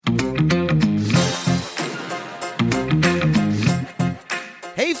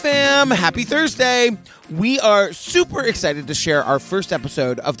Victim. Happy Thursday. We are super excited to share our first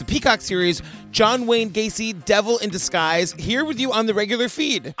episode of the Peacock series, John Wayne Gacy, Devil in Disguise, here with you on the regular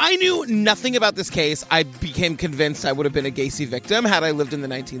feed. I knew nothing about this case. I became convinced I would have been a Gacy victim had I lived in the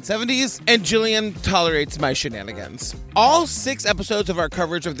 1970s, and Jillian tolerates my shenanigans. All 6 episodes of our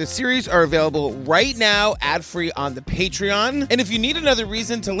coverage of this series are available right now, ad-free on the Patreon. And if you need another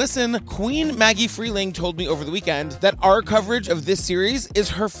reason to listen, Queen Maggie Freeling told me over the weekend that our coverage of this series is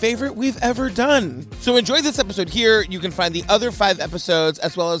her favorite we've ever done. So enjoy this episode here. You can find the other 5 episodes,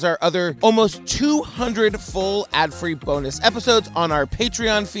 as well as our other almost 200 full ad-free bonus episodes on our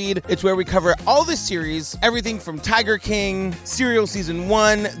Patreon feed. It's where we cover all this series, everything from Tiger King, Serial Season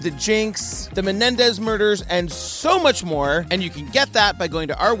 1, The Jinx, the Menendez murders, and so much more. And you can get that by going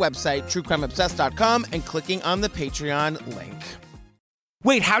to our website, truecrimeobsessed.com, and clicking on the Patreon link.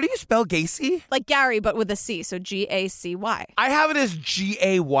 Wait, how do you spell Gacy? Like Gary, but with a C, so G-A-C-Y. I have it as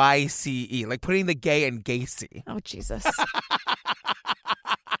G-A-Y-C-E, like putting the gay in Gacy. Oh, Jesus.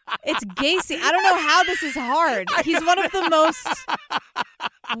 It's Gacy. I don't know how this is hard. He's one of the most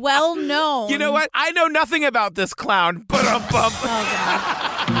well-known. You know what? I know nothing about this clown. Oh, God.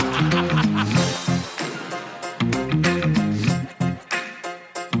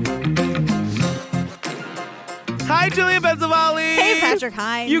 Hi, Jillian Benzavalli. Hey, Patrick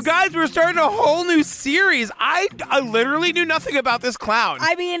Hines. You guys, we're starting a whole new series. I literally knew nothing about this clown.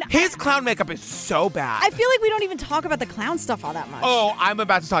 I mean, his clown makeup is so bad. I feel like we don't even talk about the clown stuff all that much. Oh, I'm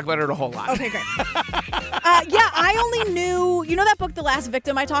about to talk about it a whole lot. Okay, great. Yeah, I only knew, you know that book, The Last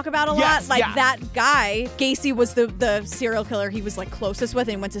Victim, I talk about a lot? Yes, like, yeah. that guy, Gacy, was the serial killer he was, like, closest with,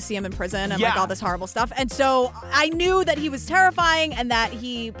 and went to see him in prison and, like, all this horrible stuff. And so I knew that he was terrifying and that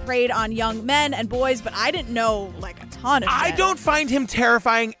he preyed on young men and boys, but I didn't know, like, a ton of shit. I don't find him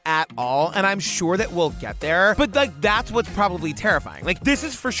terrifying at all, and I'm sure that we'll get there. But, like, that's what's probably terrifying. Like, this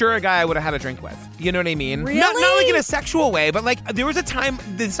is for sure a guy I would have had a drink with. You know what I mean? Really? Not like in a sexual way, but, like, there was a time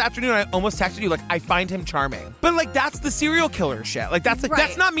this afternoon I almost texted you, like, I find him charming. But, like, that's the serial killer shit. Like, that's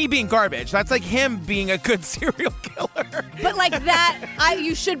that's not me being garbage. That's, like, him being a good serial killer. But, like, that,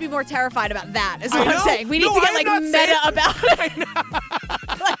 you should be more terrified about that, is what I'm saying. We need to get, like, meta saying about it. I know.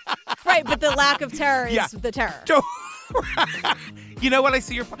 Right, but the lack of terror is the terror. You know what? I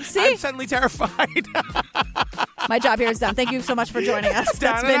see your point. I'm suddenly terrified. My job here is done. Thank you so much for joining us.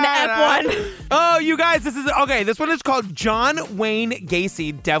 That's been Ep 1. Oh, you guys, this one is called John Wayne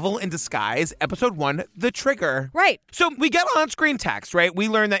Gacy, Devil in Disguise, Episode 1, The Trigger. Right. So we get on-screen text, right? We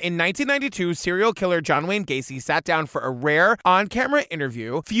learn that in 1992, serial killer John Wayne Gacy sat down for a rare on-camera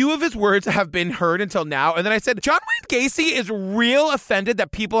interview. Few of his words have been heard until now. And then I said, John Wayne Gacy is real offended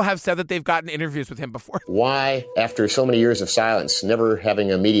that people have said that they've gotten interviews with him before. Why, after so many years of silence, never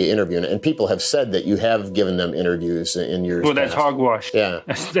having a media interview? And people have said that you have given them interviews in years Well, that's past. hogwash. Yeah.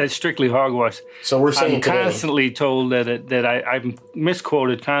 That's strictly hogwash. So we're saying I'm today, constantly told that I'm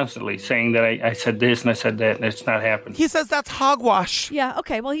misquoted constantly, saying that I said this and I said that, and it's not happened. He says that's hogwash. Yeah,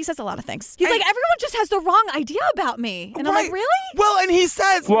 okay. Well, he says a lot of things. He's like, everyone just has the wrong idea about me. And I'm like, really? Well, and he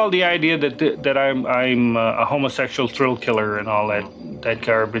says... Well, the idea that I'm a homosexual thrill killer and all that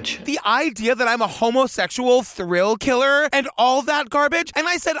garbage. The idea that I'm a homosexual thrill killer and all that garbage. And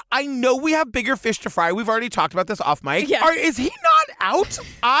I said, I know we have bigger fish to fry. We've already talked about this off mic. Yeah. Is he not out?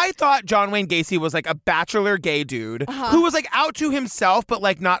 I thought John Wayne Gacy was like a bachelor gay dude who was like out to himself, but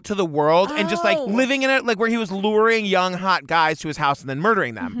like not to the world and just like living in it, like where he was luring young hot guys to his house and then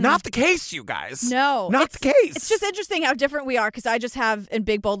murdering them. Not the case, you guys. No. Not the case. It's just interesting how different we are, because I just have in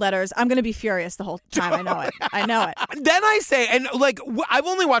big bold letters, I'm going to be furious the whole time. I know it. I know it. Then I say, and like, I've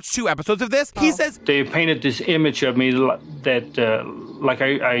only watched 2 episodes of this. He says... They painted this image of me that like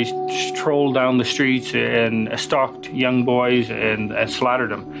I strolled down the streets and stalked young boys and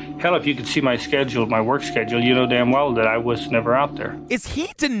slaughtered them. Hell, if you could see my schedule, my work schedule, you know damn well that I was never out there. Is he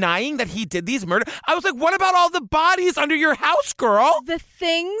denying that he did these murders? I was like, what about all the bodies under your house, girl? The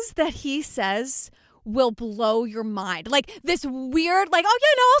things that he says will blow your mind. Like this weird, like, oh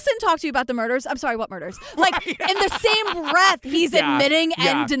yeah, no, I'll sit and talk to you about the murders. I'm sorry, what murders? Like in the same breath, he's admitting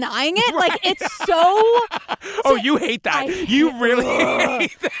and denying it. Like it's so... Oh, you hate that. You really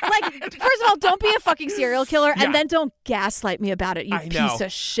hate that. Like, first of all, don't be a fucking serial killer, and then don't gaslight me about it, you piece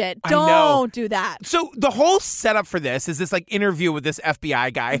of shit. Don't do that. So the whole setup for this is this like interview with this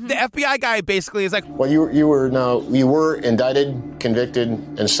FBI guy. The FBI guy basically is like, well, you were indicted, convicted,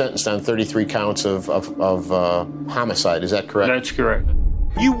 and sentenced on 33 counts of homicide. Is that correct? That's correct.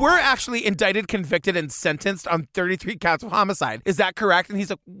 You were actually indicted, convicted, and sentenced on 33 counts of homicide. Is that correct? And he's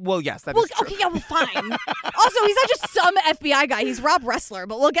like, well, yes, that is true. Okay, yeah, well, fine. Also, he's not just some FBI guy. He's Rob Ressler,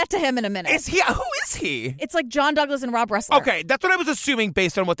 but we'll get to him in a minute. Is he? Who is he? It's like John Douglas and Rob Ressler. Okay, that's what I was assuming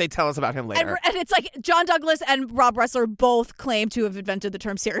based on what they tell us about him later. And it's like John Douglas and Rob Ressler both claim to have invented the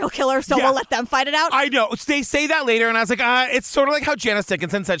term serial killer, so we'll let them fight it out. I know. They say that later, and I was like, it's sort of like how Janice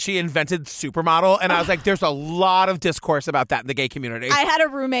Dickinson said she invented supermodel, and I was like, there's a lot of discourse about that in the gay community. I had a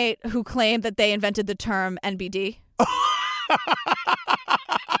roommate who claimed that they invented the term NBD.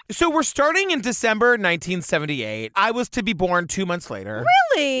 So we're starting in December 1978. I was to be born 2 months later.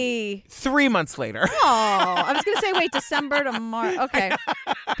 Really? 3 months later. Oh, I was going to say, wait, December to March. Okay.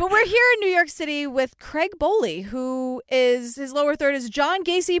 But we're here in New York City with Craig Boley, who is, his lower third is John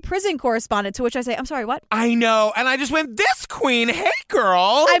Gacy, prison correspondent, to which I say, I'm sorry, what? I know. And I just went, this queen, hey,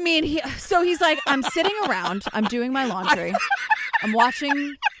 girl. I mean, he's like, I'm sitting around, I'm doing my laundry. I'm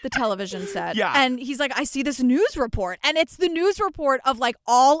watching the television set. Yeah. And he's like, I see this news report. And it's the news report of like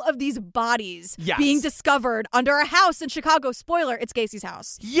all of these bodies being discovered under a house in Chicago. Spoiler, it's Gacy's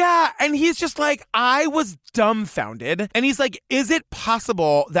house. Yeah. And he's just like, I was dumbfounded. And he's like, is it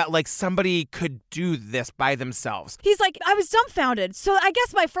possible that like somebody could do this by themselves? He's like, I was dumbfounded. So I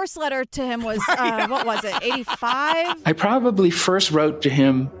guess my first letter to him was, what was it, 85? I probably first wrote to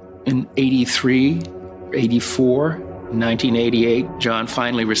him in 83, 84. In 1988, John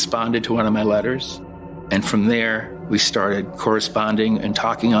finally responded to one of my letters. And from there, we started corresponding and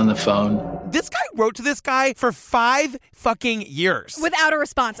talking on the phone. This guy wrote to this guy for 5 fucking years. Without a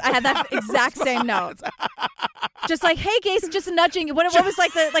response. I had that exact same note. Just like, hey, Gacy, just nudging. What was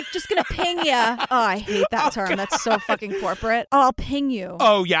like just gonna ping you. Oh, I hate that term. That's so fucking corporate. Oh, I'll ping you.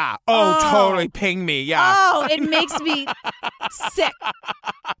 Oh, yeah. Oh, totally. Ping me. Yeah. Oh, it makes me sick.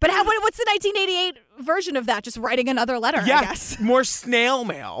 But what's the 1988 version of that? Just writing another letter, I guess. More snail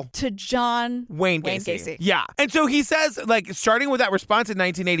mail. To John Wayne Gacy. Yeah. And so he says, like, starting with that response in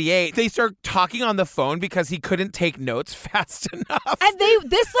 1988, they start talking on the phone because he couldn't take notes fast enough. And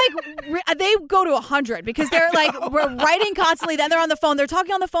they go to 100 because they're like, we're writing constantly. Then they're on the phone. They're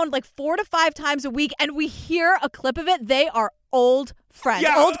talking on the phone like 4 to 5 times a week. And we hear a clip of it. They are old friends,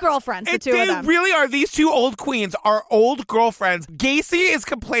 old girlfriends, the two of them. They really are. These two old queens are old girlfriends. Gacy is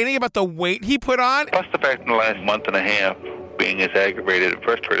complaining about the weight he put on. Plus the fact in the last month and a half, being as aggravated and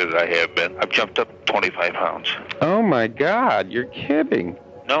frustrated as I have been, I've jumped up 25 pounds. Oh my God, you're kidding.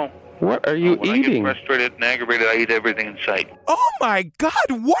 No. What are you eating? When I get frustrated and aggravated, I eat everything in sight. Oh my God,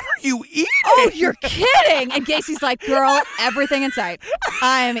 what are you eating? Oh, you're kidding. And Gacy's like, girl, everything in sight.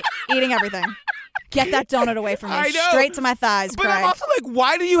 I'm eating everything. Get that donut away from me. I know. Straight to my thighs, But Craig. I'm also like,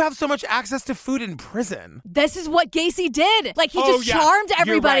 why do you have so much access to food in prison? This is what Gacy did. Like, he just charmed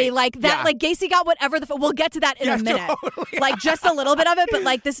everybody. Right. Like, that. Like, Gacy got whatever we'll get to that in a minute. Totally. Like, just a little bit of it. But,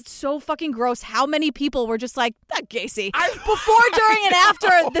 like, this is so fucking gross. How many people were just like, that Gacy. Before, during, and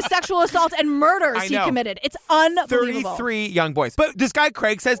after the sexual assault and murders he committed. It's unbelievable. 33 young boys. But this guy,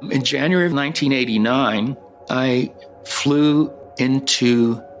 Craig, says... In January of 1989, I flew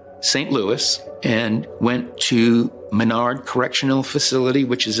into St. Louis and went to Menard Correctional Facility,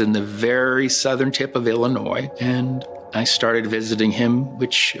 which is in the very southern tip of Illinois. And I started visiting him,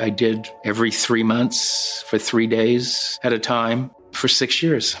 which I did every 3 months for 3 days at a time for 6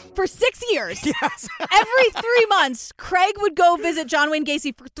 years. For 6 years? Yes. Every 3 months, Craig would go visit John Wayne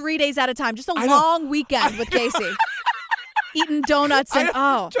Gacy for 3 days at a time. Just a long weekend with Gacy. Eating donuts and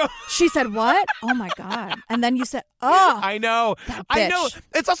she said, what? Oh my God. And then you said, I know. That bitch. I know.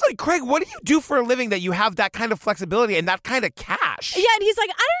 It's also like, Craig, what do you do for a living that you have that kind of flexibility and that kind of cash? Yeah, and he's like,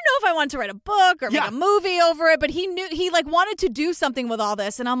 I don't know if I wanted to write a book or make a movie over it, but he knew he like wanted to do something with all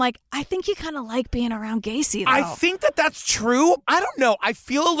this. And I'm like, I think you kind of like being around Gacy, though. I think that's true. I don't know. I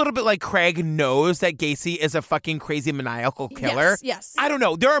feel a little bit like Craig knows that Gacy is a fucking crazy maniacal killer. Yes. I don't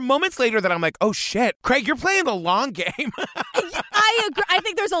know. There are moments later that I'm like, oh shit, Craig, you're playing the long game. I agree. I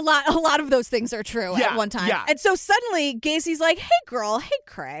think there's a lot of those things are true at one time. Yeah. And so suddenly Gacy's like, hey girl, hey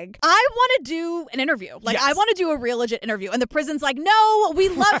Craig, I want to do an interview. Like I want to do a real legit interview. And the prison's like, no, we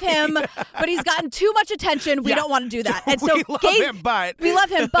love him, but he's gotten too much attention. We don't want to do that. And so we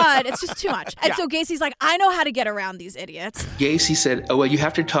love him, but it's just too much. And so Gacy's like, I know how to get around these idiots. Gacy said, oh, well, you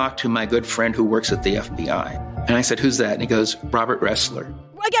have to talk to my good friend who works at the FBI. And I said, who's that? And he goes, Robert Ressler.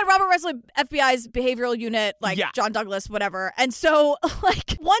 Again, Robert Ressler, FBI's behavioral unit, John Douglas, whatever. And so,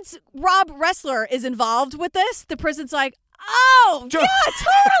 like, once Rob Ressler is involved with this, the prison's like, Oh, yeah,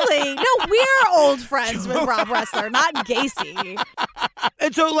 totally. No, we're old friends with Rob Ressler, not Gacy.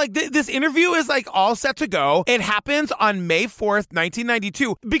 And so, like, this interview is, like, all set to go. It happens on May 4th,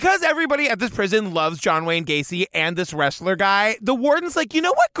 1992. Because everybody at this prison loves John Wayne Gacy and this wrestler guy, the warden's like, you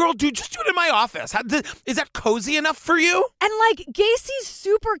know what, girl, dude, just do it in my office. Is that cozy enough for you? And, like, Gacy's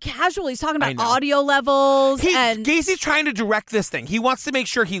super casual. He's talking about audio levels. Gacy's trying to direct this thing. He wants to make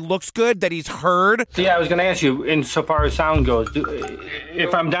sure he looks good, that he's heard. So, yeah, I was going to ask you, insofar as sound goes,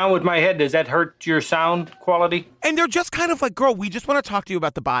 if I'm down with my head, does that hurt your sound quality? And they're just kind of like, girl, we just want to talk to you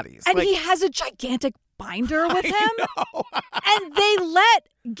about the bodies. And he has a gigantic binder with him. And they let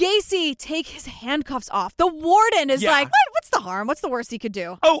Gacy take his handcuffs off. The warden is like, what's the harm? What's the worst he could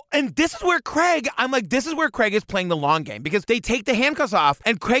do? Oh, and this is where Craig is playing the long game, because they take the handcuffs off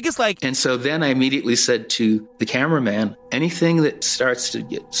and Craig is like... And so then I immediately said to the cameraman, anything that starts to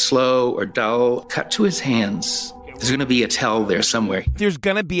get slow or dull, cut to his hands. There's going to be a tell there somewhere. There's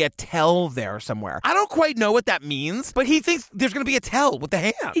going to be a tell there somewhere. I don't quite know what that means, but he thinks there's going to be a tell with the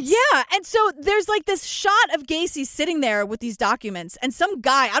hands. Yeah, and so there's like this shot of Gacy sitting there with these documents, and some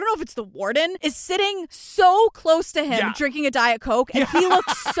guy, I don't know if it's the warden, is sitting so close to him drinking a Diet Coke, and he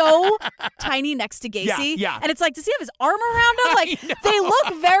looks so tiny next to Gacy. Yeah. And it's like, does he have his arm around him? Like, they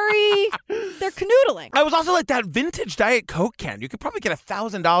look they're canoodling. I was also like, that vintage Diet Coke can. You could probably get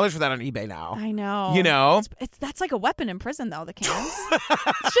 $1,000 for that on eBay now. I know. You know? That's like a weapon in prison, though, the cans.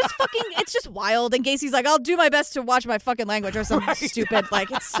 It's just wild. And Gacy's like, I'll do my best to watch my fucking language or something stupid. Like,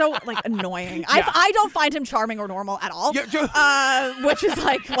 it's so, like, annoying. Yeah. I don't find him charming or normal at all. Which is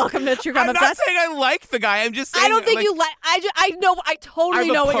like, welcome to True Crime Obsessed. I'm not saying I like the guy. I'm just saying. I don't think you like, I totally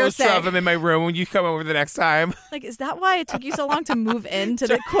know what you're saying. I have a poster of him in my room when you come over the next time. Like, is that why it took you so long to move into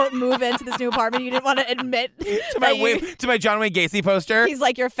this new apartment? You didn't want to admit to my John Wayne Gacy poster. He's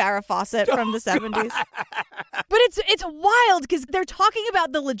like your Farrah Fawcett from the 70s. But it's wild because they're talking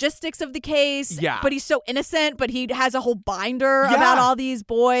about the logistics of the case. Yeah. But he's so innocent, but he has a whole binder about all these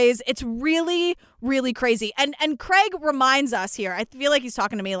boys. It's really, really crazy. And Craig reminds us here, I feel like he's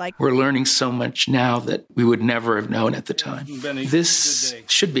talking to me like, we're learning so much now that we would never have known at the time. Benny, this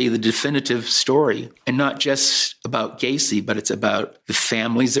should be the definitive story, and not just about Gacy, but it's about the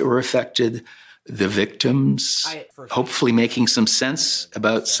families that were affected, the victims, hopefully making some sense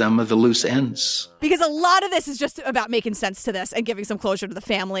about some of the loose ends. Because a lot of this is just about making sense to this and giving some closure to the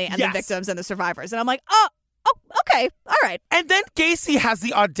family and the victims and the survivors. And I'm like, oh, okay, all right. And then Gacy has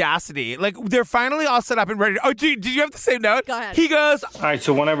the audacity. Like, they're finally all set up and ready. Oh, did you have the same note? Go ahead. He goes, all right,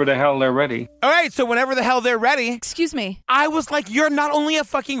 so whenever the hell they're ready. All right, so whenever the hell they're ready. Excuse me. I was like, you're not only a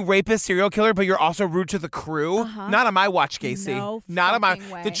fucking rapist serial killer, but you're also rude to the crew. Uh-huh. Not on my watch, Gacy. No not on my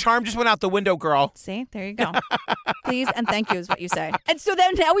way. The charm just went out the window, girl. See, there you go. Please and thank you is what you say. And so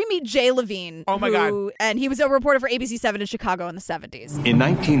then now we meet Jay Levine. Oh my God. And he was a reporter for ABC7 in Chicago in the 70s. In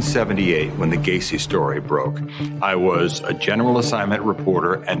 1978, when the Gacy story broke, I was a general assignment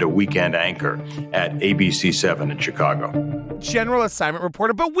reporter and a weekend anchor at ABC7 in Chicago. General assignment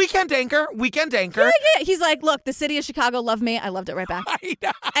reporter, but weekend anchor. Yeah. He's like, look, the city of Chicago loved me. I loved it right back.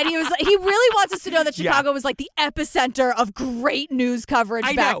 I know. And he really wants us to know that Chicago was like the epicenter of great news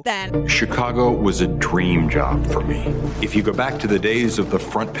coverage back then. Chicago was a dream job for me. If you go back to the days of the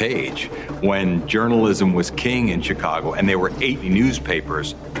front page, when journalism was king in Chicago and there were 80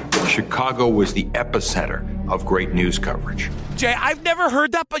 newspapers, Chicago was the epicenter of great news coverage. Jay, I've never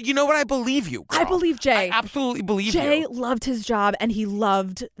heard that, but you know what? I believe you, girl. I believe Jay. I absolutely believe you. Jay loved his job, and he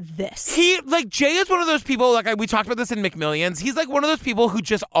loved this. Jay is one of those people, we talked about this in McMillions. He's like one of those people who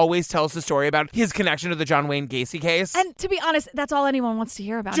just always tells the story about his connection to the John Wayne Gacy case. And to be honest, that's all anyone wants to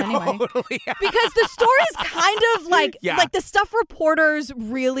hear about anyway. Yeah. Because the story is kind of like the stuff reporters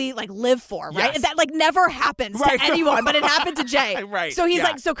really live for, right? Yes. That never happens to anyone, but it happened to Jay. Right. So he's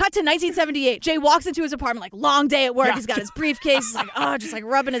so cut to 1978. Jay walks into his apartment, long day at work. Yeah. He's got his briefcase. He's just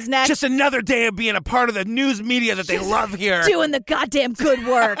rubbing his neck. Just another day of being a part of the news media that they love here. Doing the goddamn good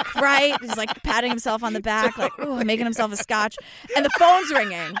work, right? He's patting himself on the back, making himself a scotch. And the phone's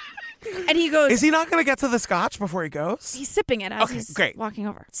ringing. And he goes... Is he not going to get to the scotch before he goes? He's sipping it as he's walking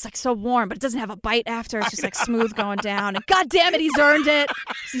over. It's so warm, but it doesn't have a bite after. It's just smooth going down. And God damn it, he's earned it.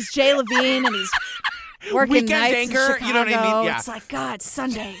 He's Jay Levine, and he's working weekend nights anchor, in Chicago. You know what I mean? Yeah. It's God,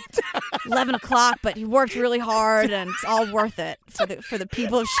 Sunday, 11 o'clock, but he worked really hard, and it's all worth it for the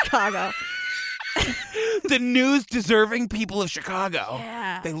people of Chicago. The news-deserving people of Chicago.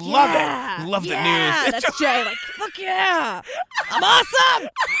 Yeah. They love it. Love the news. That's Jay. Fuck yeah. I'm awesome.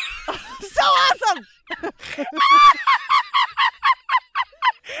 I'm so awesome.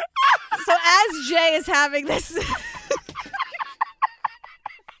 So as Jay is having this...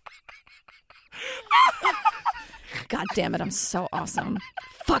 God damn it, I'm so awesome.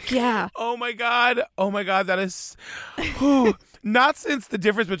 Fuck yeah. Oh my God, that is... Not since the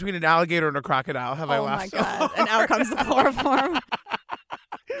difference between an alligator and a crocodile have I laughed. Oh my God, and out comes the chloroform.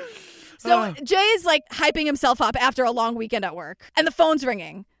 So Jay is like hyping himself up after a long weekend at work, and the phone's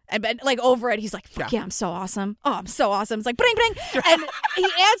ringing. And like over it, he's like, fuck yeah, I'm so awesome. Oh, I'm so awesome. It's like, bling, bling. And he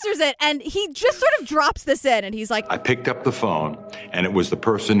answers it, and he just sort of drops this in, and he's like, I picked up the phone, and it was the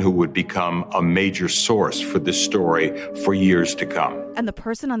person who would become a major source for this story for years to come. And the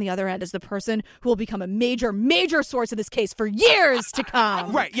person on the other end is the person who will become a major, major source of this case for years to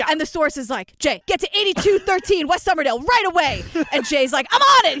come. Right, yeah. And the source is like, Jay, get to 8213 West Somerdale right away. And Jay's like, I'm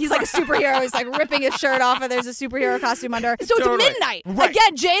on it. He's like a superhero. He's like ripping his shirt off, and there's a superhero costume under. So it's midnight. Right.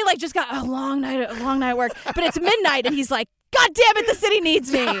 Again, Jay like just got a long night at work, but it's midnight, and he's like, God damn it, the city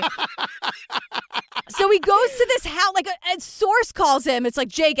needs me. So he goes to this house, like a source calls him. It's like,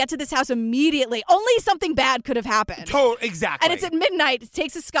 Jay, get to this house immediately. Only something bad could have happened. Exactly. And it's at midnight.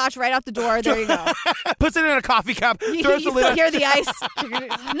 Takes his scotch right out the door. There you go. Puts it in a coffee cup. You Throws the lid still on. hear the ice.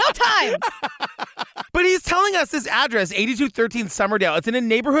 No time. But he's telling us this address, 8213 Somerdale. It's in a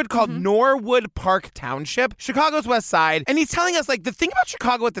neighborhood called Norwood Park Township, Chicago's west side. And he's telling us, like, the thing about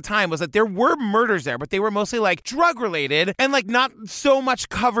Chicago at the time was that there were murders there, but they were mostly, like, drug-related and, like, not so much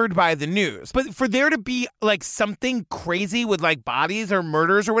covered by the news. But for there to be, like, something crazy with, like, bodies or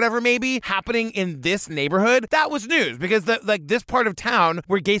murders or whatever maybe happening in this neighborhood, that was news. Because, this part of town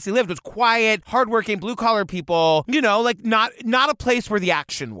where Gacy lived was quiet, hardworking, blue-collar people, you know, like, not a place where the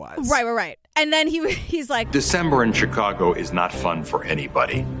action was. Right. And then he's like, December in Chicago is not fun for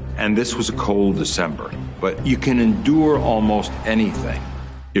anybody. And this was a cold December. But you can endure almost anything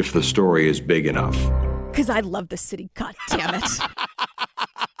if the story is big enough. because I love this city. God damn it.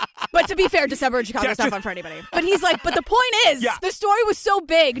 But to be fair, December in Chicago is not fun for anybody. But he's like, but the point is, the story was so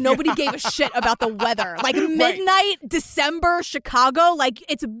big, nobody gave a shit about the weather. Like midnight, December, Chicago, like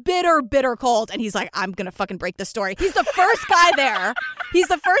it's bitter, bitter cold. And he's like, I'm going to fucking break this story. He's the first guy there. He's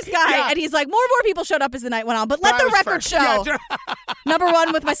the first guy. And he's like, more and more people showed up as the night went on. But let the record show. Number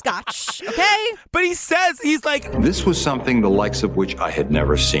one with my scotch. Okay? But he says, he's like, this was something the likes of which I had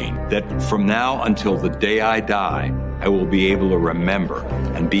never seen. That from now until the day I die, I will be able to remember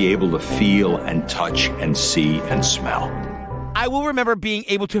and be able to feel and touch and see and smell. I will remember being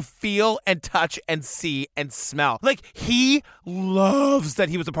able to feel and touch and see and smell. Like, he loves that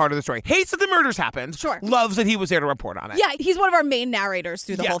he was a part of the story. Hates that the murders happened. Sure. Loves that he was there to report on it. Yeah, he's one of our main narrators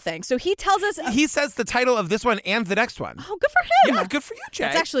through the whole thing. So he tells us... He says the title of this one and the next one. Oh, good for him. Yeah, good for you, Jay.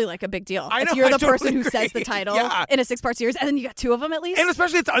 It's actually like a big deal. I know, if you're the totally person who agree. says the title in a 6-part series, and then you got 2 of them at least. And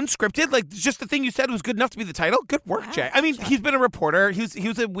especially it's unscripted. Like, just the thing you said was good enough to be the title. Good work, Jay. I mean, he's been a reporter. He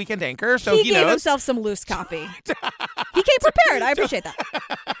was a weekend anchor, so he gave knows. himself some loose copy. He came prepared. I appreciate that.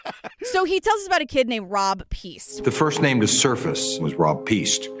 So he tells us about a kid named Rob Peast. The first name to surface was Rob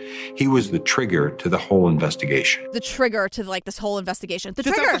Peast. He was the trigger to the whole investigation. The trigger to like this whole investigation. The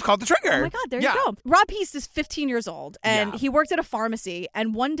This trigger. episode's called The Trigger. Oh my God, there you go. Rob Peast is 15 years old, and he worked at a pharmacy,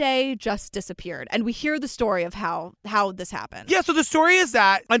 and one day just disappeared. And we hear the story of how this happened. Yeah, so the story is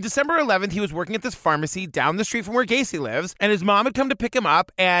that on December 11th, he was working at this pharmacy down the street from where Gacy lives, and his mom had come to pick him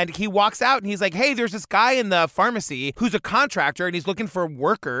up, and he walks out, and he's like, hey, there's this guy in the pharmacy who's a contractor, and he's looking for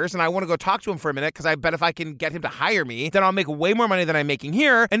workers, and I want to go talk to him for a minute, because I bet if I can get him to hire me, then I'll make way more money than I'm making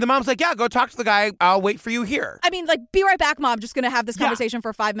here. And the mom's like, yeah, go talk to the guy. I'll wait for you here. I mean, like, be right back, Mom. Just going to have this conversation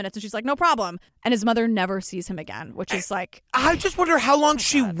for 5 minutes. And she's like, no problem. And his mother never sees him again, which is like... I just wonder how long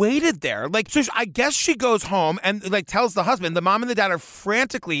she waited there. Like, so I guess she goes home and, like, tells the husband. The mom and the dad are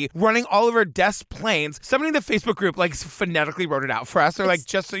frantically running all over Des Plaines. Somebody in the Facebook group, like, phonetically wrote it out for us. They're like,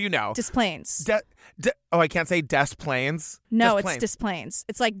 just so you know. Des Plaines. I can't say Des Plaines. No, Des it's Des Plaines.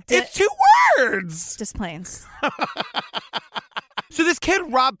 It's like... it's 2 words! Des Plaines. So this kid,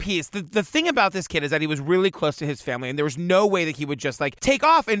 Rob Peast, the thing about this kid is that he was really close to his family, and there was no way that he would just, like, take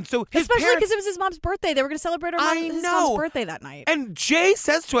off. And so his Especially because it was his mom's birthday. They were going to celebrate his mom's birthday that night. And Jay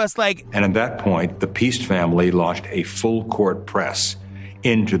says to us, like... And at that point, the Peast family launched a full-court press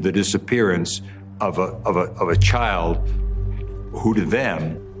into the disappearance of a child who to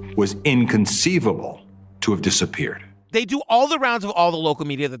them was inconceivable to have disappeared. They do all the rounds of all the local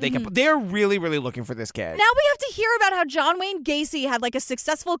media that they can. They're really, really looking for this kid. Now we have to hear about how John Wayne Gacy had like a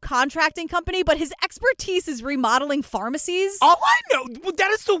successful contracting company, but his expertise is remodeling pharmacies. All I know,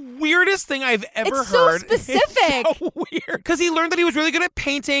 that is the weirdest thing I've ever It's heard. so specific. It's so weird. Because he learned that he was really good at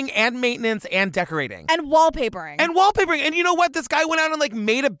painting and maintenance and decorating. And wallpapering. And you know what? This guy went out and like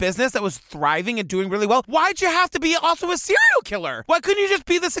made a business that was thriving and doing really well. Why'd you have to be also a serial killer? Why couldn't you just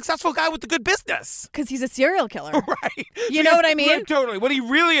be the successful guy with the good business? Because he's a serial killer. Right. You know what I mean? Totally. What he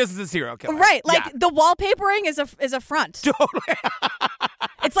really is a serial killer. Right. Like the wallpapering is a front. Totally.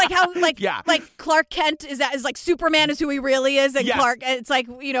 It's like how like Clark Kent is like Superman is who he really is, and Clark. It's like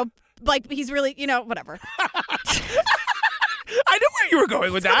like he's really whatever. I know where you were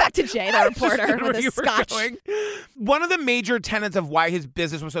going with that. Go back to Jay, the reporter, with his scotch. One of the major tenets of why his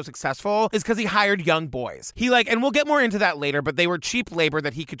business was so successful is because he hired young boys. And we'll get more into that later, but they were cheap labor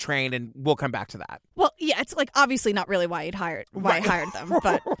that he could train, and we'll come back to that. Well, yeah, it's like obviously not really why he hired them,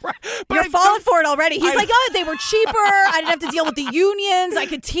 but But you're falling for it already. He's like, oh, they were cheaper. I didn't have to deal with the unions. I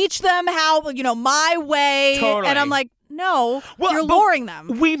could teach them how, my way. Totally. And I'm like, no, you're luring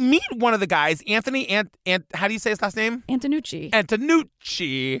them. We meet one of the guys, Anthony how do you say his last name?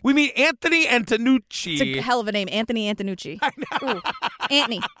 Antonucci. We meet Anthony Antonucci. It's a hell of a name, Anthony Antonucci. I know. Ooh,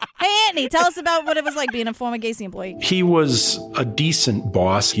 Antony. Hey, Antony, tell us about what it was like being a former Gacy employee. He was a decent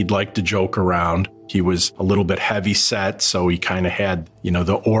boss. He'd like to joke around. He was a little bit heavy set, so he kind of had,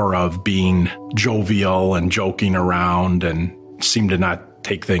 the aura of being jovial and joking around and seemed to not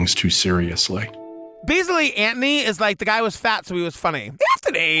take things too seriously. Basically, Antony is like the guy was fat, so he was funny.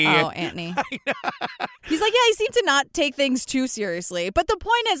 Anthony! Oh, Antony. He's like, he seemed to not take things too seriously. But the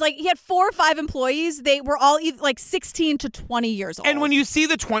point is, he had 4 or 5 employees. They were all 16 to 20 years old. And when you see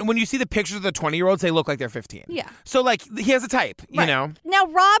the pictures of the 20-year-olds, they look like they're 15. Yeah. So, he has a type, you know? Now,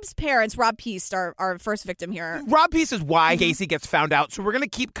 Rob's parents, Rob Peast, our first victim here. Rob Peast is why Gacy gets found out, so we're going to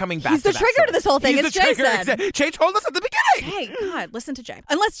keep coming back to that. He's the trigger to this whole thing. He's it's Jay said. Jay told us at the beginning. Hey, God, listen to Jay.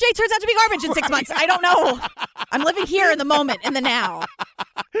 Unless Jay turns out to be garbage in 6 months. I don't know. I'm living here in the moment, in the now.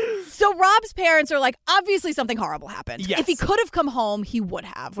 So Rob's parents are like, obviously something horrible happened. Yes. If he could have come home, he would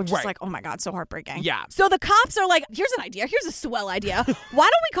have, which is like, oh my God, so heartbreaking. Yeah. So the cops are like, here's an idea. Here's a swell idea. Why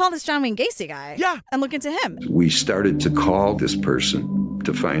don't we call this John Wayne Gacy guy? Yeah. And look into him. We started to call this person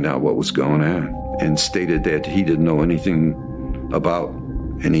to find out what was going on and stated that he didn't know anything about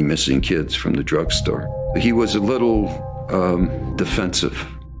any missing kids from the drugstore. He was a little defensive.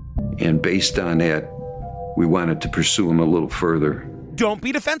 And based on that, we wanted to pursue him a little further. Don't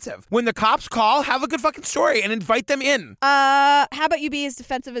be defensive. When the cops call, have a good fucking story and invite them in. How about you be as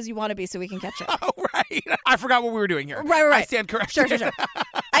defensive as you want to be so we can catch it? Oh, right. I forgot what we were doing here. Right. I stand corrected. Sure.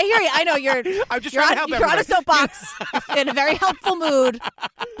 I hear you. I know you're. I'm just trying to help You're on a soapbox in a very helpful mood,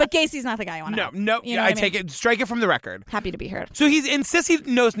 but Gacy's not the guy you want to help. No. You know I take it. Strike it from the record. Happy to be here. So he insists he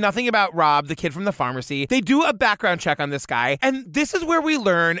knows nothing about Rob, the kid from the pharmacy. They do a background check on this guy, and this is where we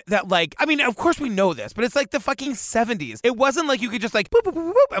learn that, of course we know this, but it's like the fucking 70s. It wasn't like you could just boop, boop,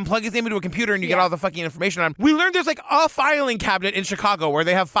 boop, boop, and plug his name into a computer and you get all the fucking information on him. We learned there's a filing cabinet in Chicago where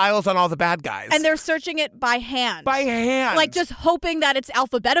they have files on all the bad guys. And they're searching it by hand. Like just hoping that it's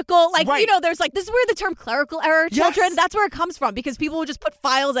alphabetical. There's this is where the term clerical error, children, that's where it comes from, because people will just put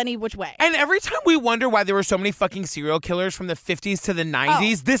files any which way. And every time we wonder why there were so many fucking serial killers from the 50s to the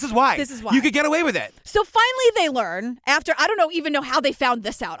 90s, this is why. You could get away with it. So finally they learn, after, I don't even know how they found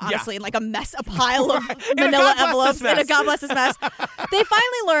this out, honestly, in a pile of manila envelopes in a God bless this mess. They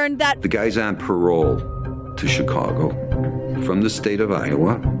finally learned that the guy's on parole to Chicago from the state of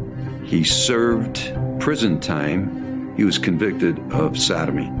Iowa. He served prison time. He was convicted of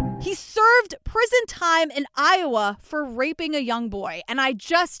sodomy. He served prison time in Iowa for raping a young boy, and I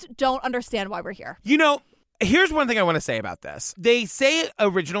just don't understand why we're here. Here's one thing I want to say about this. They say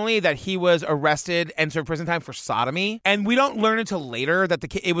originally that he was arrested and served prison time for sodomy, and we don't learn until later that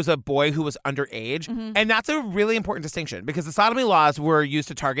it was a boy who was underage, and that's a really important distinction because the sodomy laws were used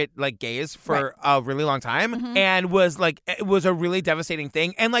to target gays for a really long time, and it was a really devastating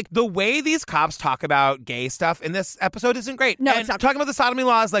thing. And the way these cops talk about gay stuff in this episode isn't great. No, and it's not. Talking about the sodomy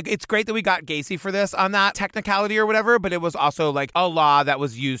laws, it's great that we got Gacy for this on that technicality or whatever, but it was also a law that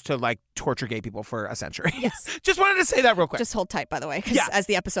was used to torture gay people for a century. Yes. Just wanted to say that real quick. Just hold tight, by the way, because as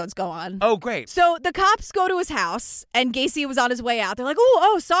the episodes go on. Oh, great. So the cops go to his house, and Gacy was on his way out. They're like,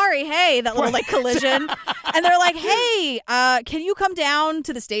 oh, sorry, hey, that little collision. And they're like, hey, can you come down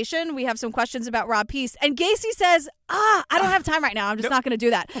to the station? We have some questions about Rob Peast. And Gacy says, I don't have time right now. I'm just not going to do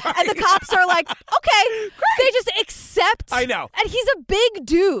that. Right. And the cops are like, okay, great. They just accept. I know. And he's a big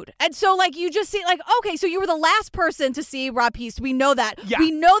dude. And so you just see okay, so you were the last person to see Rob Peast. We know that. Yeah.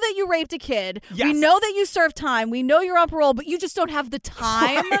 We know that you raped a kid. Yes. We know that you served time. We know you're on parole, but you just don't have the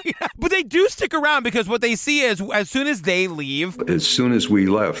time. Right. But they do stick around because what they see is as soon as they leave. As soon as we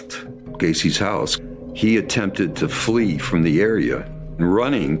left Gacy's house, he attempted to flee from the area,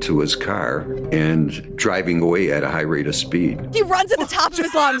 running to his car and driving away at a high rate of speed. He runs at the top of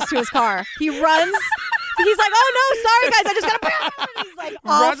his lungs to his car. He runs. He's like, oh no, sorry guys, I just gotta. He's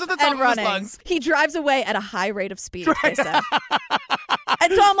off runs at the top and running. Of his lungs. He drives away at a high rate of speed. They said. And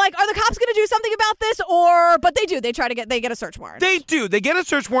And so I'm like, are the cops going to do something about this? But they do. They get a search warrant. They do. They get a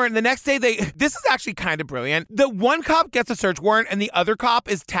search warrant. And the next day, this is actually kind of brilliant. The one cop gets a search warrant and the other cop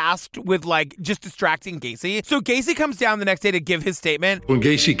is tasked with like just distracting Gacy. So Gacy comes down the next day to give his statement. When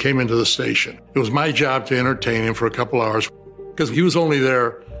Gacy came into the station, it was my job to entertain him for a couple hours because he was only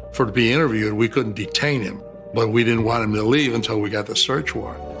there to be interviewed. We couldn't detain him, but we didn't want him to leave until we got the search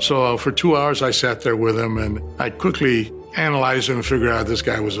warrant. So for 2 hours, I sat there with him and I quickly analyzed him and figured out this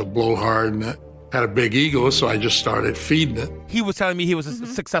guy was a blowhard and had a big ego, so I just started feeding it. He was telling me he was a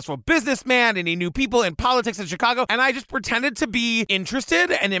successful businessman and he knew people in politics in Chicago, and I just pretended to be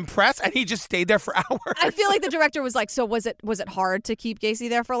interested and impressed, and he just stayed there for hours. I feel like the director was like, so was it hard to keep Gacy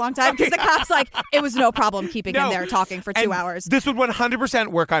there for a long time? Because the cop's like, it was no problem keeping him there talking for 2 hours. This would 100%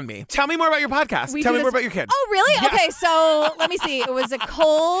 work on me. Tell me more about your podcast. Tell me more about your kids. Oh, really? Yeah. Okay, so let me see. It was a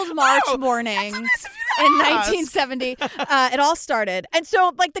cold March morning in 1970. It all started. And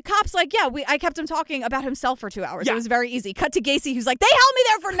so, like, the cop's like, I kept him talking about himself for 2 hours. It was very easy. Cut to Gacy, who's like, they held me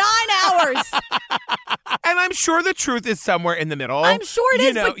there for 9 hours. And I'm sure the truth is somewhere in the middle. I'm sure it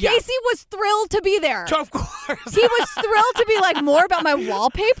is, but Gacy was thrilled to be there. Of course. He was thrilled to be like, more about my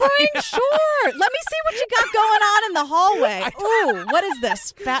wallpapering? Sure. Let me see what you got going on in the hallway. Ooh, what is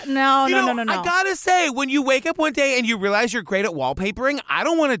this? No. I gotta say, when you wake up one day and you realize you're great at wallpapering, I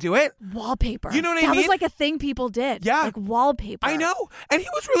don't want to do it. Wallpaper. You know what I mean? That was like a thing people did. Yeah. Like wallpaper. I know. And he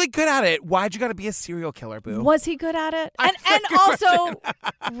was really good at it. Why'd you gotta be a serial killer, boo? Was he good at it? And also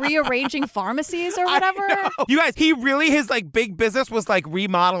rearranging pharmacies or whatever? You guys, his like big business was like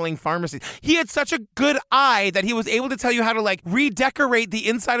remodeling pharmacies. He had such a good eye that he was able to tell you how to like redecorate the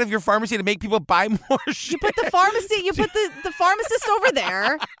inside of your pharmacy to make people buy more shit. You put the pharmacist over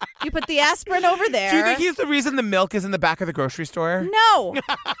there. You put the aspirin over there. Do you think he's the reason the milk is in the back of the grocery store? No.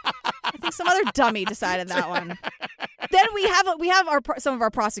 I think some other dummy decided that one. Then we have some of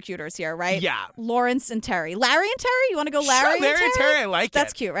our prosecutors here, right? Yeah. Lawrence and Terry. Larry and Terry? You want to go Larry and Terry? Larry and Terry, I like it.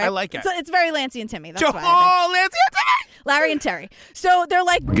 That's cute, right? I like it. It's very Lancey and Timmy. That's why Lancey and Timmy! Larry and Terry. So they're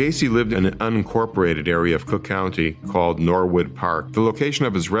like... Gacy lived in an unincorporated area of Cook County called Norwood Park. The location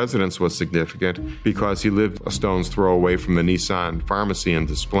of his residence was significant because he lived a stone's throw away from the Nissan pharmacy in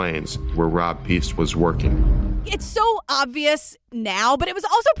Des Plaines, where Rob Peace was working. It's so obvious now, but it was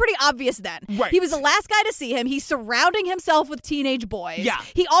also pretty obvious then. Right. He was the last guy to see him. He's surrounding himself with teenage boys. Yeah.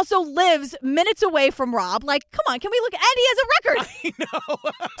 He also lives minutes away from Rob. Like, come on, can we look? And he has a record. I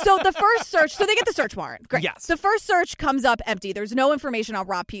know. So the first search, so they get the search warrant. Great. Yes. The first search comes up empty. There's no information on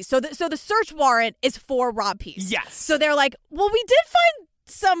Rob Peace. So the search warrant is for Rob Peace. Yes. So they're like, well, we did find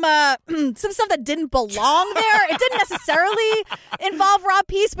some stuff that didn't belong there. It didn't necessarily involve Rob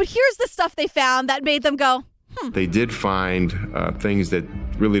Peace, but here's the stuff they found that made them go, They did find things that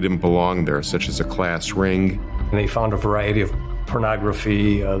really didn't belong there, such as a class ring. They found a variety of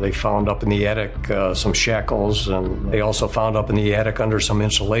pornography. They found up in the attic some shackles, and they also found up in the attic under some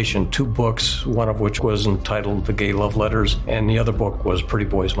insulation 2 books, one of which was entitled The Gay Love Letters, and the other book was Pretty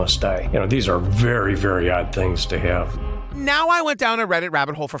Boys Must Die. These are very, very odd things to have. Now I went down a Reddit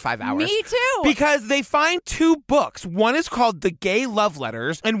rabbit hole for 5 hours. Me too. Because they find 2 books. One is called The Gay Love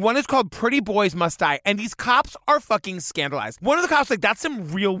Letters, and one is called Pretty Boys Must Die. And these cops are fucking scandalized. One of the cops, like, that's some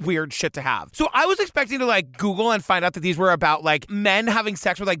real weird shit to have. So I was expecting to, like, Google and find out that these were about, like, men having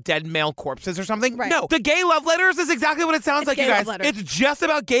sex with, like, dead male corpses or something. Right. No. The Gay Love Letters is exactly what it sounds like, you guys. It's just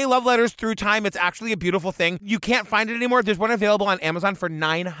about gay love letters through time. It's actually a beautiful thing. You can't find it anymore. There's one available on Amazon for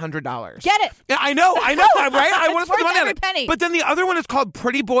 $900. Get it. Yeah, I know, right? I want to spend the money on it. Penny. But then the other one is called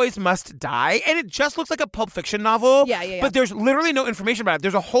Pretty Boys Must Die, and it just looks like a Pulp Fiction novel. Yeah. But there's literally no information about it.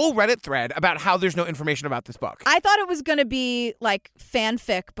 There's a whole Reddit thread about how there's no information about this book. I thought it was going to be like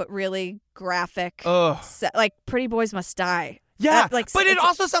fanfic, but really graphic. Like Pretty Boys Must Die. Yeah, but it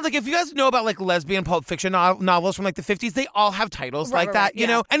also sounds like if you guys know about like lesbian Pulp Fiction novels from like the 50s, they all have titles like that, you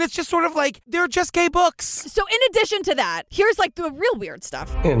know? And it's just sort of like, they're just gay books. So in addition to that, here's like the real weird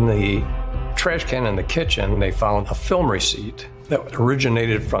stuff. In the trash can in the kitchen, they found a film receipt that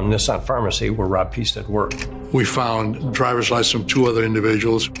originated from Nissan Pharmacy where Rob Peace had worked. We found driver's license from 2 other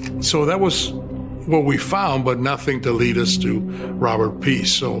individuals. So that was what we found, but nothing to lead us to Robert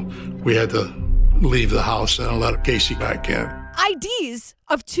Peace. So we had to leave the house and let Gacy back in. IDs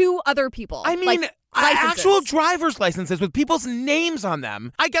of 2 other people. I mean, actual driver's licenses with people's names on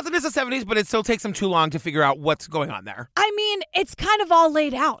them. I get that it's the 70s, but it still takes them too long to figure out what's going on there. I mean, it's kind of all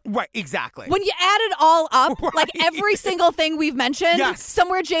laid out. Right, exactly. When you add it all up, like every single thing we've mentioned,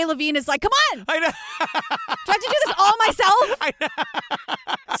 somewhere Jay Levine is like, come on. I know. Do I have to do this all myself? I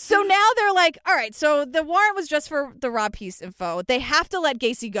know. So now they're like, all right, so the warrant was just for the Rob Peace info. They have to let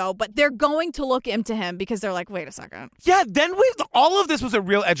Gacy go, but they're going to look into him because they're like, wait a second. Yeah, then all of this was a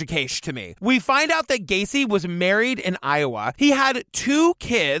real education to me. We find out that Gacy was married in Iowa. He had 2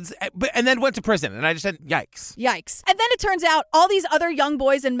 kids and then went to prison. And I just said, yikes. Yikes. And then it turns out all these other young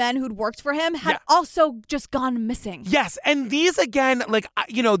boys and men who'd worked for him had also just gone missing. Yes. And these, again, like,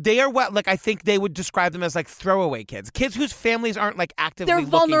 you know, they are what, like, I think they would describe them as like throwaway kids. Kids whose families aren't like actively They're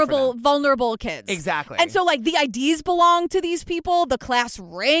vulnerable kids. Exactly. And so like the IDs belong to these people. The class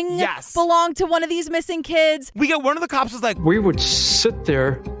ring belonged to one of these missing kids. We get one of the cops was like, we would sit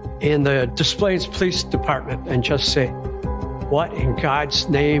there in the Des Plaines Police Department and just say, what in God's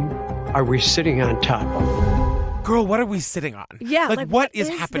name are we sitting on top of? Girl, what are we sitting on? Yeah, like what is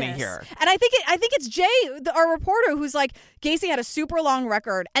happening here? And I think it's Jay, our reporter, who's like, Gacy had a super long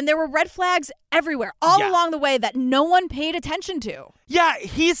record, and there were red flags everywhere, all along the way that no one paid attention to. Yeah,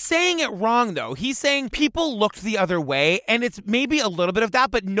 he's saying it wrong, though. He's saying people looked the other way, and it's maybe a little bit of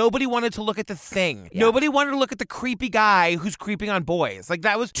that, but nobody wanted to look at the thing. Yeah. Nobody wanted to look at the creepy guy who's creeping on boys. Like,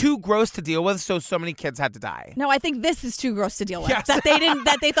 that was too gross to deal with, so many kids had to die. No, I think this is too gross to deal with. Yes. That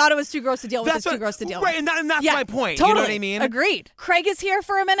they thought it was too gross to deal with. It's too gross to deal with. Right, and that's my point. Totally. You know what I mean? Agreed. Craig is here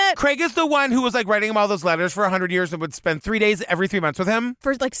for a minute. Craig is the one who was, like, writing him all those letters for 100 years and would spend 3 days every 3 months with him.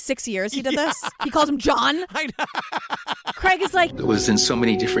 For, like, 6 years he did this. He calls him John. I know. Craig is like... It was in so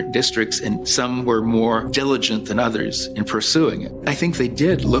many different districts, and some were more diligent than others in pursuing it. I think they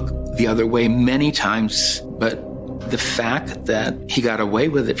did look the other way many times, but the fact that he got away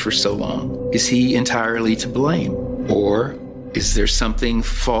with it for so long, is he entirely to blame? Or is there something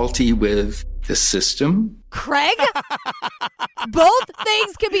faulty with the system? Craig? Both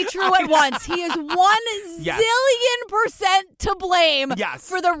things can be true at once. He is 1 zillion% to blame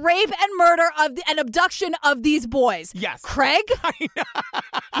for the rape and murder and abduction of these boys. Yes. Craig?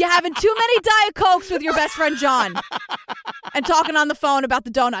 You're having too many Diet Cokes with your best friend John and talking on the phone about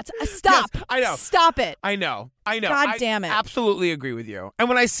the donuts. Stop. Yes, I know. Stop it. I know. God damn it. I absolutely agree with you. And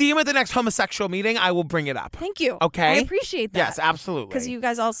when I see him at the next homosexual meeting, I will bring it up. Thank you. Okay? I appreciate that. Yes, absolutely. Because you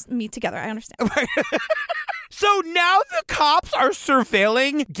guys all meet together. I understand. So now the cops are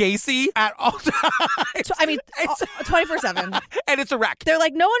surveilling Gacy at all times. I mean, 24/7. And it's a wreck. They're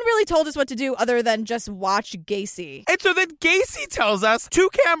like, no one really told us what to do other than just watch Gacy. And so then Gacy tells us to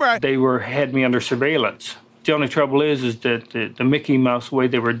camera. They had me under surveillance. The only trouble is that the Mickey Mouse way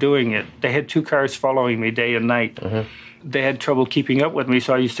they were doing it, they had 2 cars following me day and night. Mm-hmm. They had trouble keeping up with me,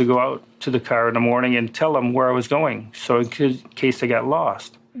 so I used to go out to the car in the morning and tell them where I was going, so in case they got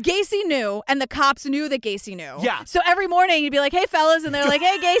lost. Gacy knew, and the cops knew that Gacy knew. Yeah. So every morning you'd be like, hey, fellas, and they're like,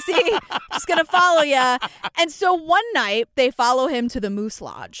 hey, Gacy, just gonna follow ya. And so one night they follow him to the Moose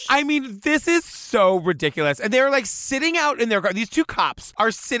Lodge. I mean, this is so ridiculous. And they're like sitting out in their car. These 2 cops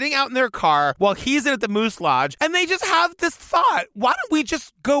are sitting out in their car while he's in at the Moose Lodge, and they just have this thought, why don't we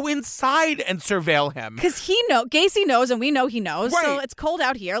just go inside and surveil him? Because Gacy knows, and we know he knows. Right. So it's cold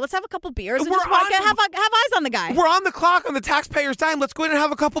out here. Let's have a couple beers and just have eyes on the guy. We're on the clock on the taxpayer's dime. Let's go in and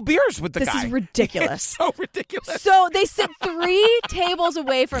have a couple beers with the guy. This is ridiculous. It's so ridiculous. So they sit 3 tables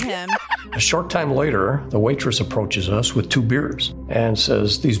away from him. A short time later, the waitress approaches us with 2 beers and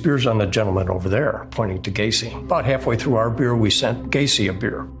says, these beers on the gentleman over there, pointing to Gacy. About halfway through our beer, we sent Gacy a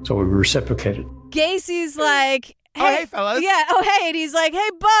beer. So we reciprocated. Gacy's like, hey, fellas. Yeah, hey. And he's like, hey,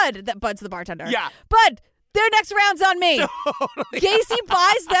 Bud. That Bud's the bartender. Yeah. Bud, their next round's on me. Totally. Gacy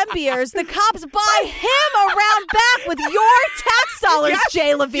buys them beers. The cops buy him a round back with your tax dollars,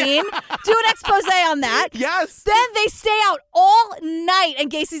 Jay Levine. Do an expose on that. Yes. Then they stay out all night, and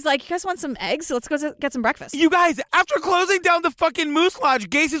Gacy's like, you guys want some eggs? So let's go get some breakfast. You guys, after closing down the fucking Moose Lodge,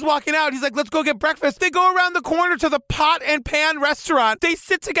 Gacy's walking out. He's like, let's go get breakfast. They go around the corner to the Pot and Pan restaurant. They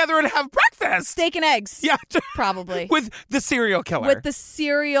sit together and have breakfast. Steak and eggs. Yeah. Probably. With the serial killer. With the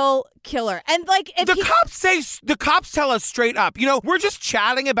serial killer. And like, if the cops tell us straight up, you know, we're just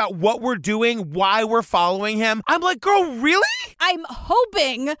chatting about what we're doing, why we're following him. I'm like, girl, really? I'm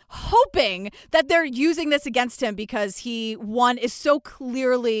hoping that they're using this against him because he, one, is so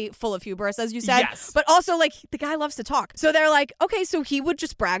clearly full of hubris, as you said. Yes. But also, like, the guy loves to talk. So they're like, okay, so he would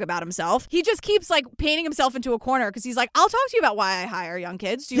just brag about himself. He just keeps, like, painting himself into a corner because he's like, I'll talk to you about why I hire young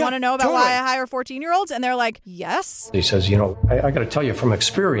kids. Do you want to know about why I hire 14-year-olds? And they're like, yes. He says, you know, I got to tell you from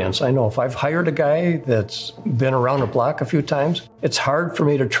experience, I know if I've hired a guy that's been around the block a few times, it's hard for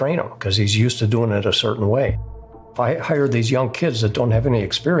me to train him because he's used to doing it a certain way. If I hire these young kids that don't have any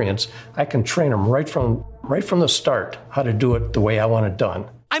experience, I can train them right from the start how to do it the way I want it done.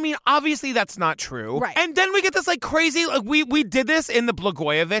 I mean, obviously that's not true. Right. And then we get this like crazy, like we did this in the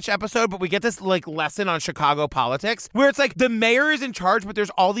Blagojevich episode, but we get this like lesson on Chicago politics where it's like the mayor is in charge, but there's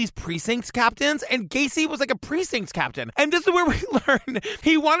all these precinct captains, and Gacy was like a precinct captain. And this is where we learn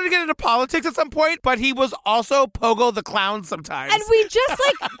he wanted to get into politics at some point, but he was also Pogo the Clown sometimes. And we just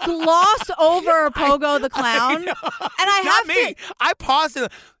like gloss over Pogo the Clown. I paused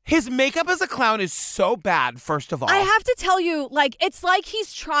it. His makeup as a clown is so bad, first of all. I have to tell you, like, it's like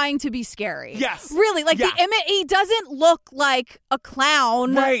he's trying to be scary. Yes. Really, like, the image, he doesn't look like a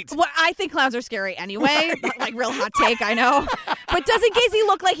clown. Right. What I think clowns are scary anyway. Right. Like, real hot take, I know. But doesn't Gacy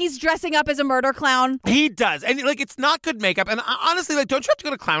look like he's dressing up as a murder clown? He does. And, like, it's not good makeup. And honestly, like, don't you have to go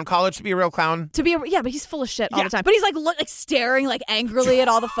to clown college to be a real clown? Yeah, but he's full of shit all the time. But he's, like, staring, like, angrily at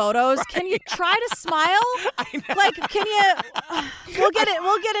all the photos. Right. Can you try to smile? I know. Like, can you... We'll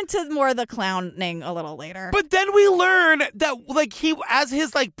get into more of the clowning a little later. But then we learn that, like, he, as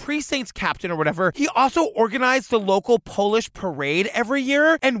his, like, precinct's captain or whatever, he also organized the local Polish parade every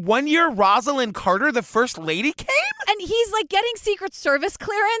year. And one year, Rosalind Carter, the first lady, came. And he's, like, getting Secret Service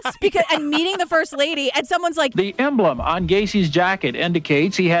clearance and meeting the first lady. And someone's like... The emblem on Gacy's jacket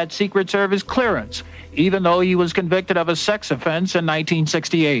indicates he had Secret Service clearance, even though he was convicted of a sex offense in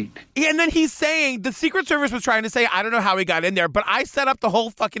 1968. And then he's saying, the Secret Service was trying to say, I don't know how he got in there, but I set up the whole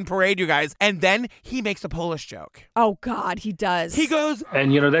fucking parade, you guys. And then he makes a Polish joke. Oh, God, he does. He goes...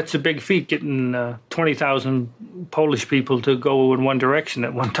 And, that's a big feat, getting 20,000 Polish people to go in one direction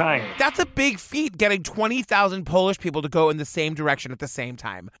at one time. That's a big feat, getting 20,000 Polish people to go in the same direction at the same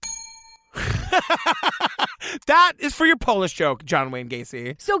time. That is for your Polish joke, John Wayne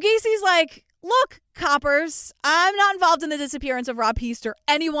Gacy. So Gacy's like, look, coppers, I'm not involved in the disappearance of Rob Peast or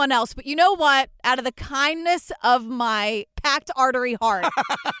anyone else, but you know what? Out of the kindness of my packed artery heart,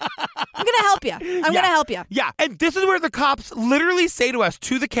 I'm going to help you. I'm going to help you. Yeah, and this is where the cops literally say to us,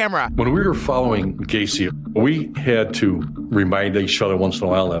 to the camera. When we were following Gacy, we had to remind each other once in a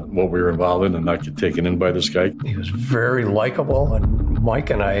while that what we were involved in and not get taken in by this guy. He was very likable, and Mike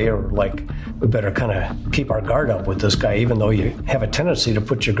and I are like, we better kind of keep our guard up with this guy, even though you have a tendency to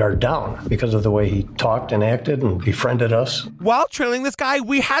put your guard down because of the way he talked and acted and befriended us. While trailing this guy,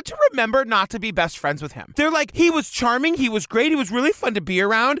 we had to remember not to be best friends with him. They're like, he was charming, he was great, he was really fun to be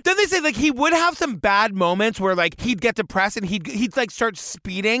around. Then they say, like, he would have some bad moments where, like, he'd get depressed and he'd like, start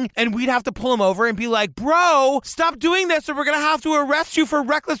speeding, and we'd have to pull him over and be like, bro, stop doing this or we're gonna have to arrest you for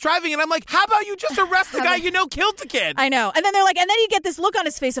reckless driving. And I'm like, how about you just arrest the guy killed the kid? I know. And then they're like, and then he'd get this look on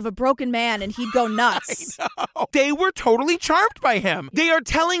his face of a broken man and he'd go nuts. I know. They were totally charmed by him. They are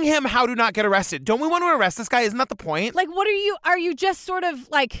telling him how to not get arrested. Don't we want to arrest this guy? Isn't that the point? Like, are you just sort of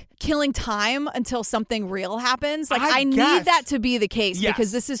like killing time until something real happens? Like, I need that to be the case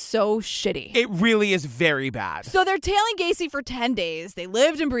because this is so shitty. It really is very bad. So they're tailing Gacy for 10 days. They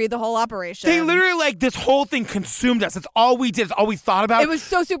lived and breathed the whole operation. They literally, like, this whole thing consumed us. It's all we did. It's all we thought about. It was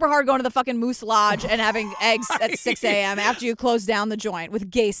so super hard going to the fucking Moose Lodge and having eggs at 6 a.m. after you closed down the joint with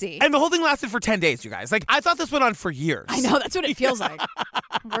Gacy. And the whole thing lasted for 10 days, you guys. Like, I thought this went on for years. I know. That's what it feels like.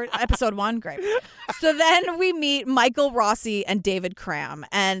 We're episode 1. Great. So then we meet Michael Rossi and David Cram.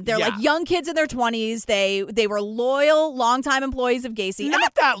 And they're like young kids in their 20s. They were loyal, longtime employees of Gacy.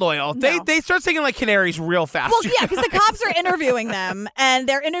 Not that loyal. No. They start singing like canaries real fast. Well, yeah, because the cops are interviewing them. And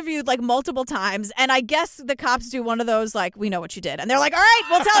they're interviewed like multiple times. And I guess the cops do one of those like, we know what you did. And they're like, all right,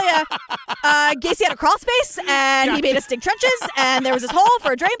 we'll tell you. Gacy had a crawl space and he made us dig trenches. And there was this hole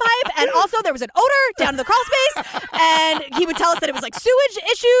for a drain pipe. And also there was an odor down in the crawl space. And he would tell us that it was like sewage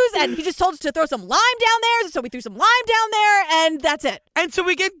issues. And he just told us to throw some lime down there. So we threw some lime down there. And that's it. And so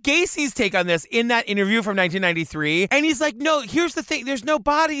we get Gacy's take on this in that interview from 1993. And he's like, no, here's the thing. There's no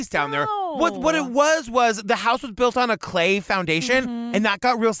bodies down there. What it was the house was built on a clay foundation. And that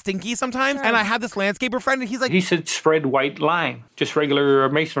got real stinky sometimes. Sure. And I had this landscaper friend and he's like... He said spread white lime, just regular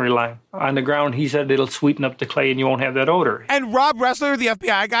masonry lime. On the ground, he said it'll sweeten up the clay and you won't have that odor. And Rob Ressler, the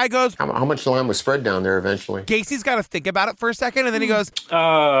FBI guy, goes... How much lime was spread down there eventually? Gacy's got to think about it for a second and then he goes...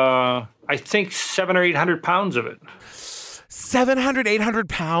 I think 700 or 800 pounds of it. 700, 800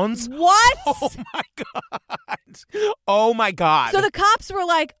 pounds? What? Oh, my God. Oh, my God. So the cops were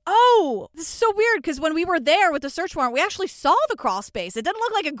like, oh, this is so weird because when we were there with the search warrant, we actually saw the crawl space. It didn't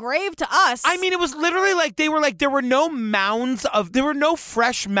look like a grave to us. I mean, it was literally like they were like, there were no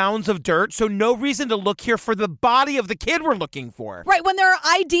fresh mounds of dirt, so no reason to look here for the body of the kid we're looking for. Right, when there are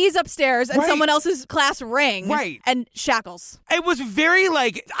IDs upstairs and someone else's class ring. Right. And shackles. It was very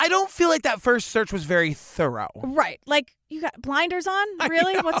like, I don't feel like that first search was very thorough. Right, like... You got blinders on?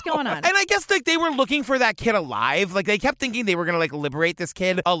 Really? What's going on? And I guess like they were looking for that kid alive. Like they kept thinking they were going to like liberate this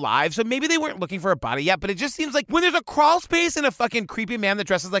kid alive. So maybe they weren't looking for a body yet, but it just seems like when there's a crawl space and a fucking creepy man that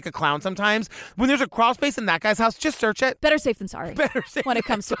dresses like a clown sometimes, when there's a crawl space in that guy's house, just search it. Better safe than sorry. Better safe when it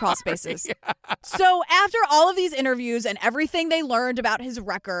comes to crawl spaces. Yeah. So after all of these interviews and everything they learned about his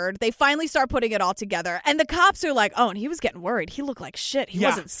record, they finally start putting it all together. And the cops are like, oh, and he was getting worried. He looked like shit. He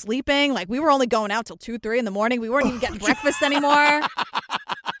wasn't sleeping. Like we were only going out till 2, 3 in the morning. We weren't even getting breakfast anymore.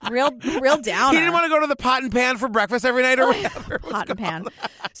 Real downer. He didn't want to go to the pot and pan for breakfast every night or whatever. Pot and pan.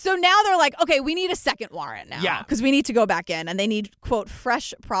 So now they're like, okay, we need a second warrant now. Yeah. Because we need to go back in and they need, quote,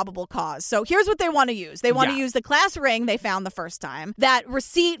 fresh probable cause. So here's what they want to use. They want to use the class ring they found the first time, that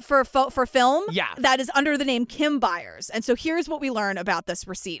receipt for film that is under the name Kim Byers. And so here's what we learn about this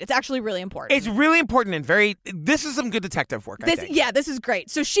receipt. It's actually really important. It's really important and this is some good detective work, I think. Yeah, this is great.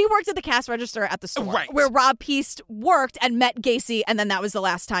 So she worked at the cash register at the store where Rob Peast worked and met Gacy, and then that was the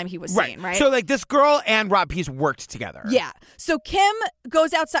last time he was seen, right? So like this girl and Rob Peast worked together. Yeah. So Kim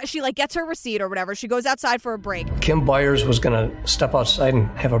goes outside. She like gets her receipt or whatever. She goes outside for a break. Kim Byers was going to step outside and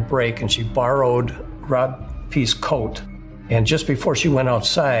have a break, and she borrowed Rob Peast's coat. And just before she went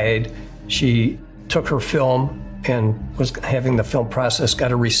outside, she took her film and was having the film processed,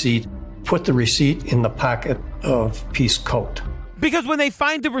 got a receipt, put the receipt in the pocket of Peast's coat. Because when they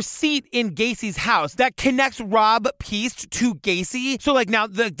find the receipt in Gacy's house, that connects Rob Peast to Gacy. So, like, now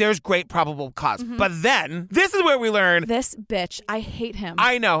there's great probable cause. Mm-hmm. But then, this is where we learn... This bitch, I hate him.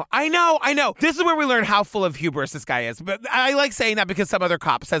 I know. This is where we learn how full of hubris this guy is. But I like saying that because some other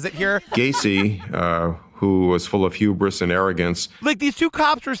cop says it here. Gacy, who was full of hubris and arrogance. Like, these two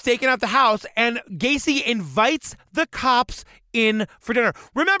cops were staking out the house, and Gacy invites the cops in for dinner.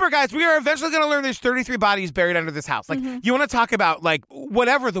 Remember, guys, we are eventually going to learn there's 33 bodies buried under this house. Like, you want to talk about, like,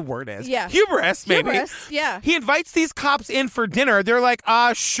 whatever the word is. Yeah. Hubris, maybe. Hubris, yeah. He invites these cops in for dinner. They're like,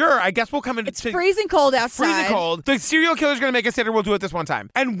 sure, I guess we'll come in. It's freezing cold outside. Freezing cold. The serial killer's going to make us dinner. We'll do it this one time.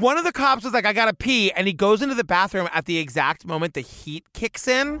 And one of the cops is like, I got to pee. And he goes into the bathroom at the exact moment the heat kicks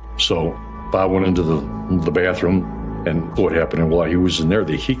in. So Bob went into the bathroom, and what happened? While he was in there,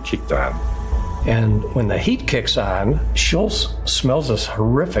 the heat kicked on. And when the heat kicks on, Schultz smells this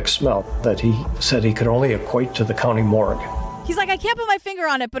horrific smell that he said he could only equate to the county morgue. He's like, I can't put my finger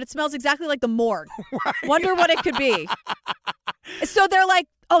on it, but it smells exactly like the morgue. Right. Wonder what it could be. So they're like,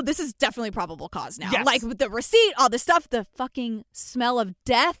 oh, this is definitely probable cause now. Yes. Like with the receipt, all this stuff, the fucking smell of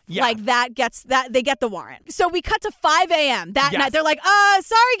death, like they get the warrant. So we cut to 5 a.m. that night. They're like,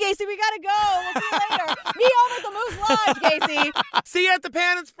 sorry, Gacy, we gotta go. We'll see you later. Meet over at the Moose Lodge, Gacy. See you at the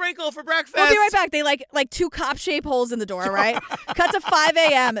Pan and Sprinkle for breakfast. We'll be right back. They like two cop-shaped holes in the door, right? Cut to 5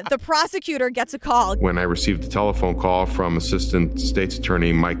 a.m. The prosecutor gets a call. When I received a telephone call from Assistant State's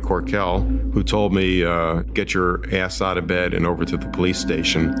Attorney Mike Corkell, who told me, get your ass out of bed and over to the police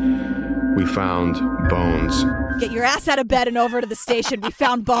station, we found bones. Get your ass out of bed and over to the station. We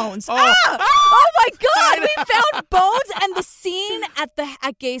found bones. Oh my God, we found bones. And the scene at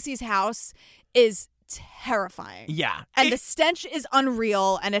Gacy's house is terrifine. Yeah. And the stench is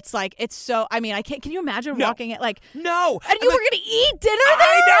unreal. And it's like, it's so, I mean, I can't, can you imagine walking it like, no. And you were going to eat dinner there?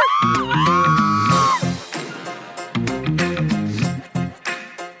 I know.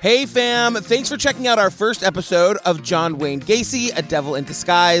 Hey fam, thanks for checking out our first episode of John Wayne Gacy, A Devil in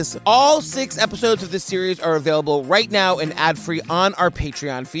Disguise. All 6 episodes of this series are available right now and ad-free on our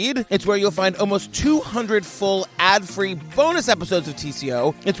Patreon feed. It's where you'll find almost 200 full ad-free bonus episodes of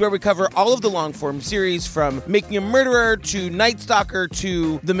TCO. It's where we cover all of the long-form series from Making a Murderer to Night Stalker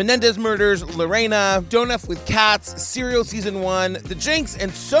to The Menendez Murders, Lorena, Don't F with Cats, Serial Season 1, The Jinx,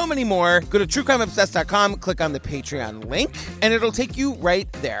 and so many more. Go to truecrimeobsessed.com, click on the Patreon link, and it'll take you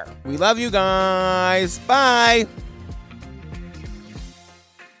right there. We love you guys. Bye.